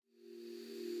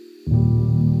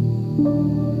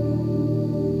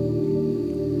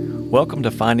Welcome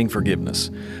to Finding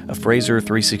Forgiveness, a Fraser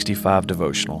 365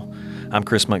 devotional. I'm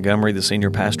Chris Montgomery, the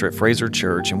senior pastor at Fraser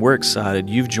Church, and we're excited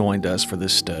you've joined us for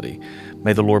this study.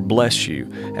 May the Lord bless you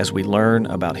as we learn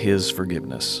about His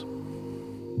forgiveness.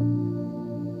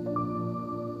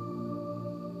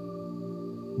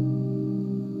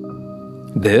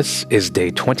 This is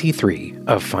day 23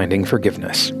 of Finding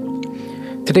Forgiveness.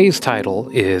 Today's title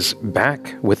is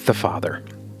Back with the Father.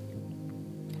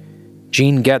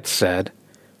 Gene Getz said,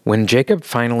 "When Jacob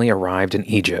finally arrived in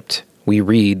Egypt, we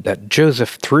read that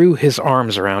Joseph threw his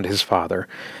arms around his father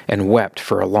and wept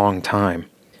for a long time.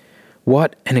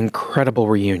 What an incredible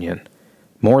reunion.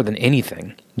 More than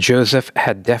anything, Joseph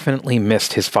had definitely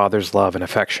missed his father's love and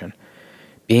affection.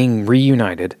 Being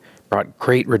reunited brought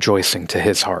great rejoicing to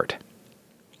his heart."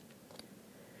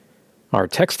 Our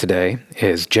text today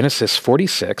is Genesis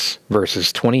 46,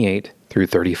 verses 28 through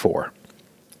 34.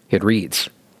 It reads,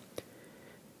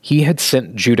 "He had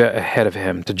sent Judah ahead of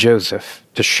him to Joseph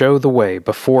to show the way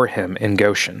before him in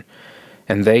Goshen,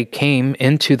 and they came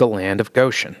into the land of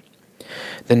Goshen.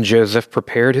 Then Joseph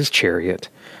prepared his chariot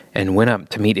and went up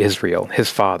to meet Israel, his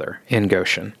father, in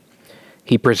Goshen.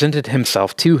 He presented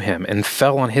himself to him and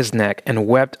fell on his neck and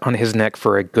wept on his neck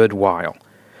for a good while.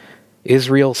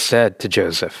 Israel said to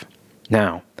Joseph,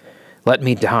 'Now, let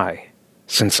me die,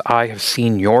 since I have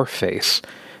seen your face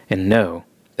and know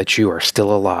that you are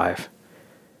still alive.'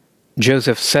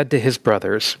 Joseph said to his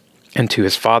brothers and to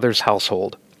his father's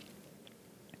household,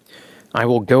 'I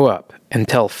will go up and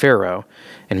tell Pharaoh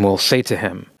and will say to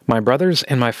him, My brothers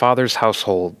and my father's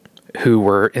household who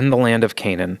were in the land of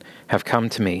Canaan have come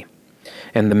to me,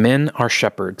 and the men are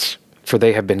shepherds, for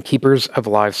they have been keepers of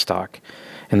livestock,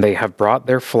 and they have brought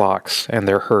their flocks and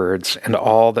their herds and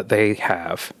all that they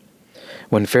have.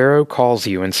 When Pharaoh calls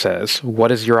you and says,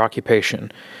 What is your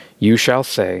occupation? You shall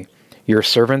say, Your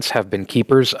servants have been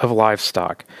keepers of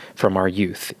livestock from our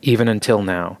youth, even until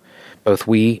now, both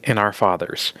we and our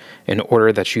fathers, in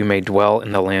order that you may dwell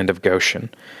in the land of Goshen.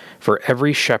 For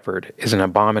every shepherd is an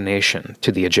abomination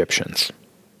to the Egyptians.'"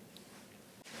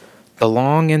 The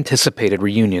long-anticipated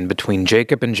reunion between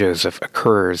Jacob and Joseph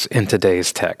occurs in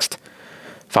today's text.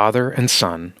 Father and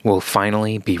son will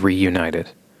finally be reunited.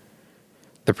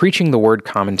 The Preaching the Word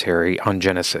commentary on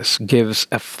Genesis gives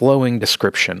a flowing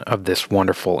description of this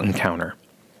wonderful encounter.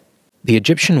 The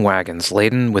Egyptian wagons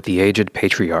laden with the aged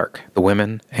patriarch, the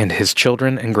women, and his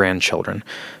children and grandchildren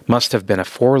must have been a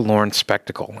forlorn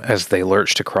spectacle as they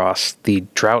lurched across the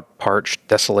drought-parched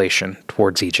desolation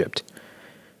towards Egypt.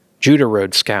 Judah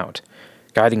rode scout,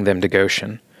 guiding them to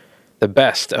Goshen, the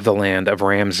best of the land of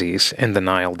Ramses in the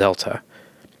Nile Delta.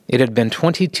 It had been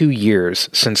 22 years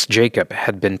since Jacob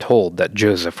had been told that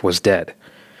Joseph was dead.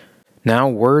 Now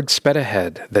word sped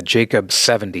ahead that Jacob's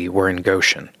 70 were in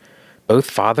Goshen.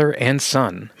 Both father and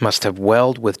son must have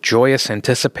welled with joyous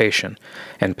anticipation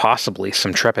and possibly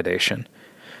some trepidation.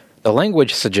 The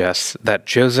language suggests that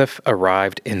Joseph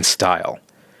arrived in style.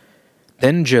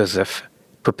 Then Joseph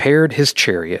prepared his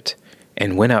chariot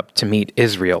and went up to meet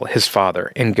Israel his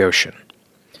father in Goshen.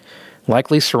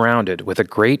 Likely surrounded with a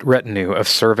great retinue of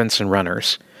servants and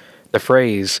runners, the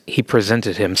phrase, "he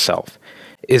presented himself,"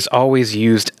 is always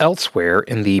used elsewhere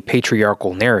in the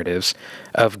patriarchal narratives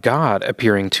of God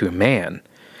appearing to a man,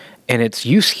 and its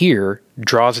use here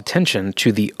draws attention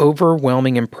to the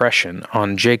overwhelming impression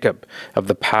on Jacob of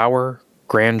the power,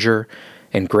 grandeur,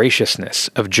 and graciousness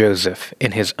of Joseph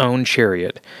in his own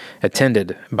chariot,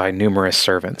 attended by numerous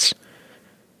servants.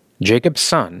 Jacob's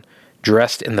son,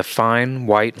 dressed in the fine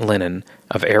white linen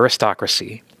of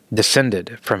aristocracy,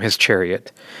 descended from his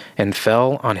chariot, and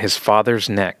fell on his father's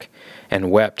neck,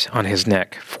 and wept on his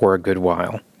neck for a good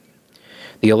while.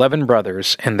 The 11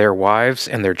 brothers and their wives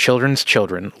and their children's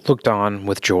children looked on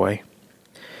with joy.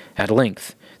 At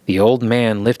length the old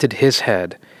man lifted his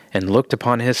head and looked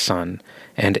upon his son,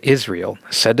 and Israel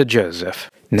said to Joseph,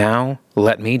 "Now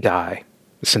let me die,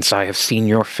 since I have seen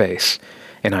your face,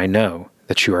 and I know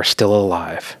that you are still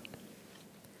alive."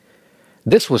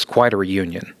 This was quite a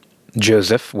reunion.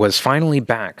 Joseph was finally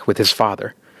back with his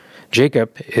father.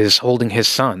 Jacob is holding his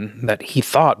son that he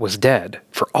thought was dead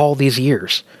for all these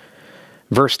years.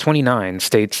 Verse 29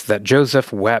 states that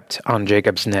Joseph wept on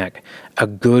Jacob's neck a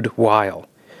good while.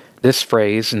 This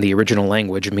phrase in the original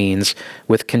language means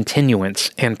with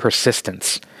continuance and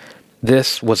persistence.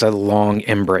 This was a long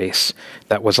embrace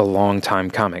that was a long time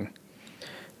coming.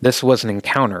 This was an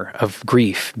encounter of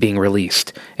grief being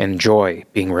released and joy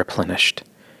being replenished.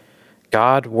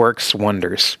 God works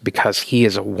wonders because He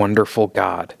is a wonderful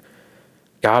God.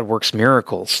 God works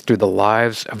miracles through the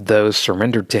lives of those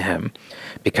surrendered to Him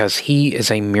because He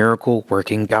is a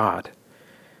miracle-working God.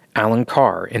 Alan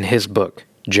Carr, in his book,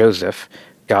 Joseph,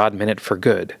 God Meant It for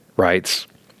Good, writes,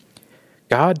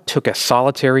 God took a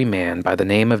solitary man by the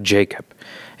name of Jacob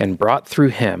and brought through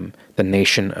him the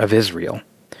nation of Israel.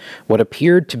 What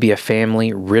appeared to be a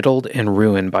family riddled and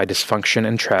ruined by dysfunction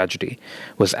and tragedy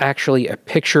was actually a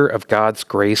picture of God's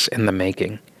grace in the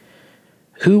making.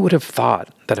 Who would have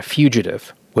thought that a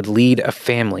fugitive would lead a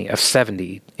family of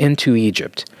 70 into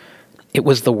Egypt? It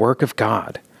was the work of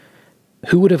God.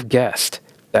 Who would have guessed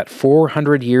that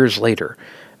 400 years later,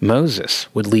 Moses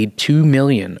would lead 2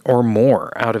 million or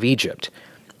more out of Egypt?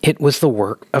 It was the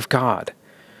work of God.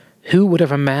 Who would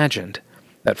have imagined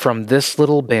that from this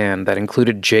little band that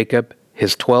included Jacob,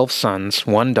 his 12 sons,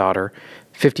 1 daughter,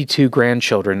 52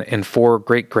 grandchildren, and 4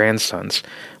 great-grandsons,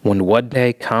 would one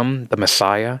day come the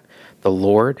Messiah, the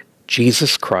Lord,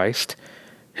 Jesus Christ,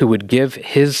 who would give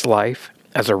his life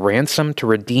as a ransom to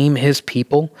redeem his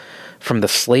people from the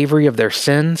slavery of their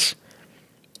sins?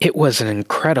 It was an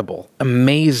incredible,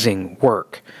 amazing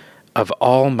work of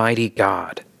Almighty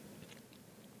God.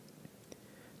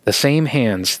 The same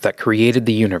hands that created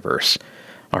the universe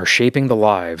are shaping the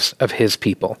lives of his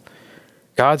people.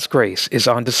 God's grace is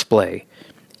on display,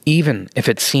 even if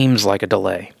it seems like a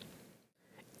delay.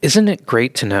 Isn't it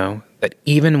great to know that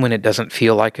even when it doesn't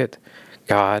feel like it,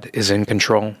 God is in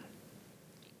control?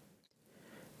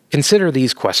 Consider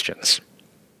these questions.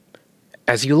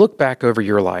 As you look back over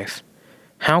your life,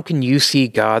 how can you see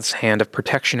God's hand of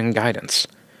protection and guidance?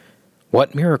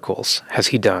 What miracles has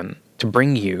He done to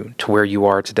bring you to where you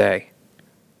are today?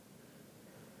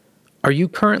 Are you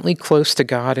currently close to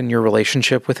God in your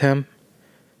relationship with Him?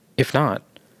 If not,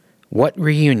 what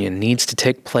reunion needs to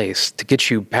take place to get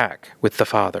you back with the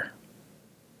Father?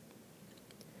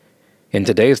 In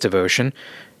today's devotion,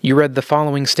 you read the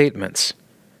following statements.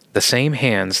 The same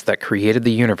hands that created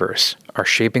the universe are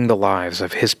shaping the lives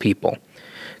of His people.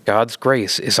 God's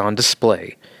grace is on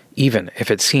display, even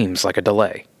if it seems like a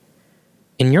delay.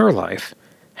 In your life,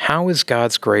 how is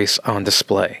God's grace on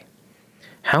display?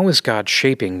 How is God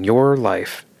shaping your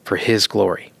life for His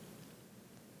glory?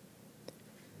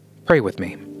 Pray with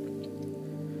me.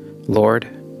 Lord,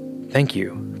 thank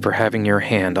you for having your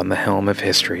hand on the helm of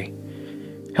history.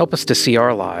 Help us to see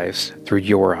our lives through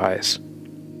your eyes.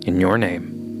 In your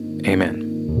name,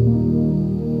 amen.